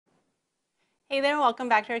Hey there, welcome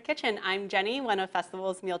back to our kitchen. I'm Jenny, one of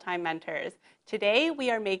Festival's Mealtime Mentors. Today we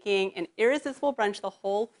are making an irresistible brunch the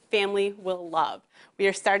whole family will love. We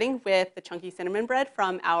are starting with the chunky cinnamon bread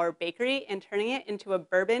from our bakery and turning it into a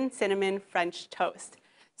bourbon cinnamon French toast.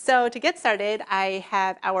 So to get started, I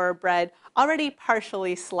have our bread already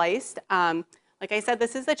partially sliced. Like I said,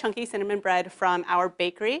 this is the chunky cinnamon bread from our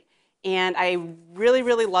bakery, and I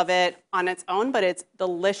really love it on its own, but it's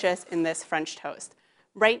delicious in this French toast.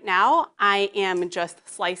 Right now, I am just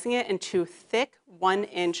slicing it into thick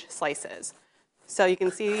 1-inch slices. So you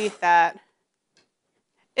can see that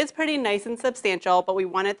it's pretty nice and substantial, but we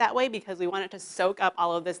want it that way because we want it to soak up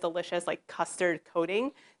all of this delicious like custard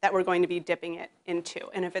coating that we're going to be dipping it into.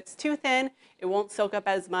 And if it's too thin, it won't soak up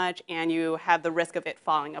as much and you have the risk of it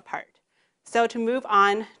falling apart. So to move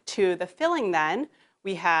on to the filling then,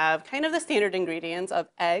 we have kind of the standard ingredients of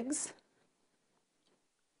eggs,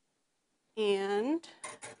 and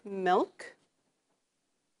milk,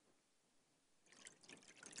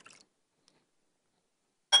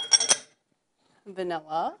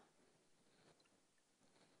 vanilla,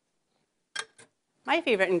 my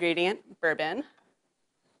favorite ingredient, bourbon. So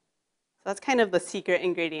that's kind of the secret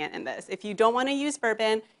ingredient in this. If you don't want to use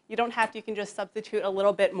bourbon, you don't have to. You can just substitute a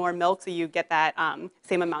little bit more milk so you get that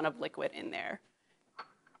same amount of liquid in there.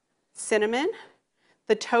 Cinnamon.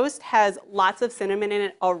 The toast has lots of cinnamon in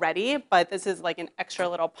it already, but this is like an extra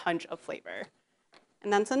little punch of flavor.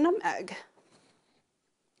 And then some nutmeg.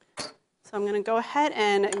 So I'm going to go ahead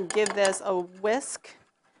and give this a whisk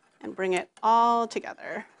and bring it all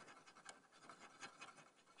together.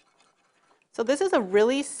 So this is a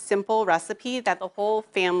really simple recipe that the whole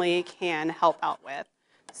family can help out with.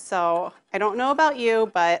 So I don't know about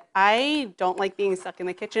you, but I don't like being stuck in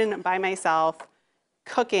the kitchen by myself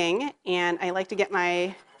cooking, and I like to get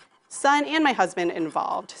my son and my husband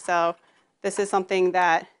involved. So this is something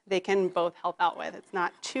that they can both help out with. It's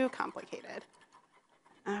not too complicated.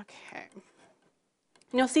 Okay. And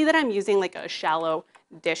you'll see that I'm using like a shallow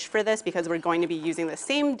dish for this because we're going to be using the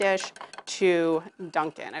same dish to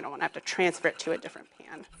dunk in. I don't want to have to transfer it to a different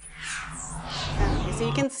pan. Okay, so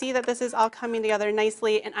you can see that this is all coming together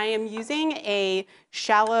nicely, and I am using a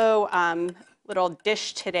shallow little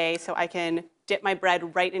dish today so I can dip my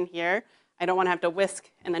bread right in here. I don't want to have to whisk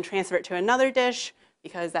and then transfer it to another dish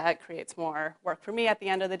because that creates more work for me at the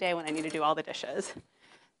end of the day when I need to do all the dishes.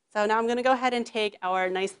 So now I'm going to go ahead and take our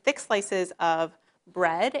nice thick slices of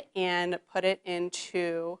bread and put it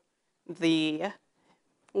into the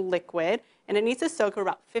liquid, and it needs to soak for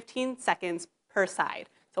about 15 seconds per side.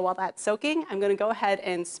 So while that's soaking, I'm going to go ahead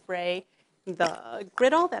and spray the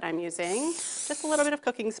griddle that I'm using, just a little bit of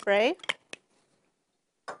cooking spray.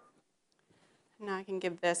 Now I can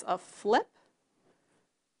give this a flip.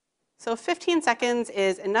 So 15 seconds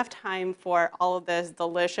is enough time for all of this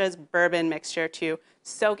delicious bourbon mixture to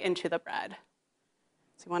soak into the bread.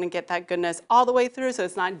 So you want to get that goodness all the way through so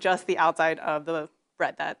it's not just the outside of the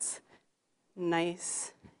bread that's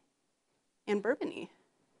nice and bourbony.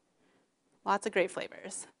 Lots of great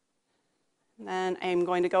flavors. And then I'm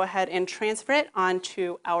going to go ahead and transfer it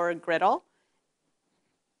onto our griddle.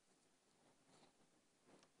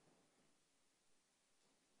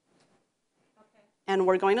 And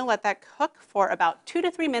we're going to let that cook for about 2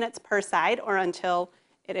 to 3 minutes per side or until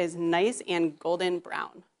it is nice and golden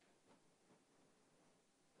brown.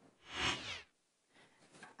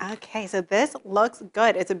 Okay, so this looks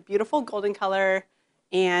good. It's a beautiful golden color,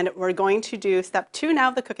 and we're going to do step 2 now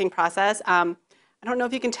of the cooking process. I don't know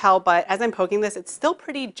if you can tell, but as I'm poking this, it's still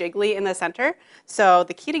pretty jiggly in the center. So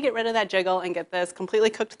the key to get rid of that jiggle and get this completely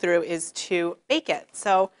cooked through is to bake it.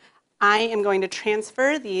 So I am going to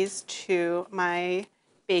transfer these to my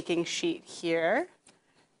baking sheet here.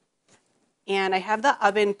 And I have the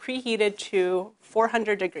oven preheated to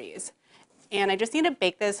 400 degrees. And I just need to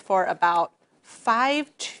bake this for about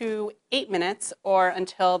 5 to 8 minutes or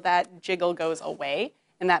until that jiggle goes away.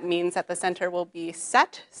 And that means that the center will be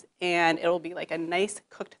set and it will be like a nice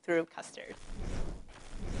cooked through custard.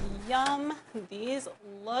 Yum, these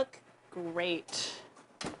look great.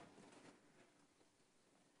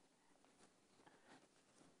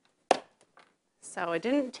 So it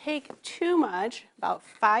didn't take too much, about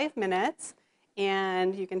 5 minutes.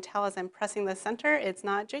 And you can tell as I'm pressing the center, it's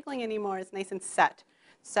not jiggling anymore, it's nice and set.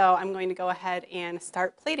 So I'm going to go ahead and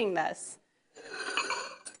start plating this.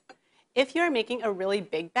 If you're making a really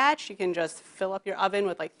big batch, you can just fill up your oven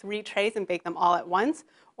with like 3 trays and bake them all at once.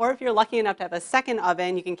 Or if you're lucky enough to have a second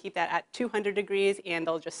oven, you can keep that at 200 degrees and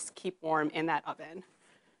they'll just keep warm in that oven.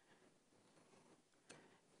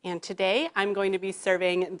 And today I'm going to be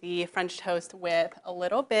serving the French toast with a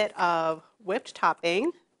little bit of whipped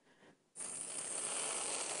topping.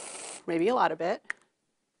 maybe a lot of it,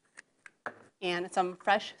 and some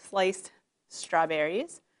fresh sliced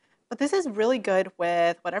strawberries. But this is really good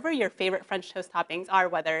with whatever your favorite French toast toppings are,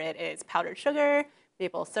 whether it is powdered sugar,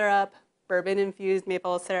 maple syrup, bourbon-infused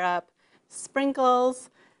maple syrup,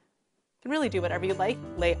 sprinkles. You can really do whatever you like.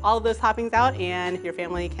 Lay all of those toppings out and your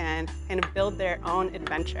family can kind of build their own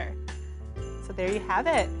adventure. So there you have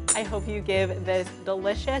it. I hope you give this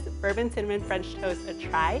delicious bourbon cinnamon French toast a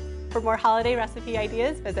try. For more holiday recipe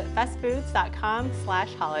ideas, visit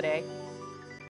bestfoods.com/holiday.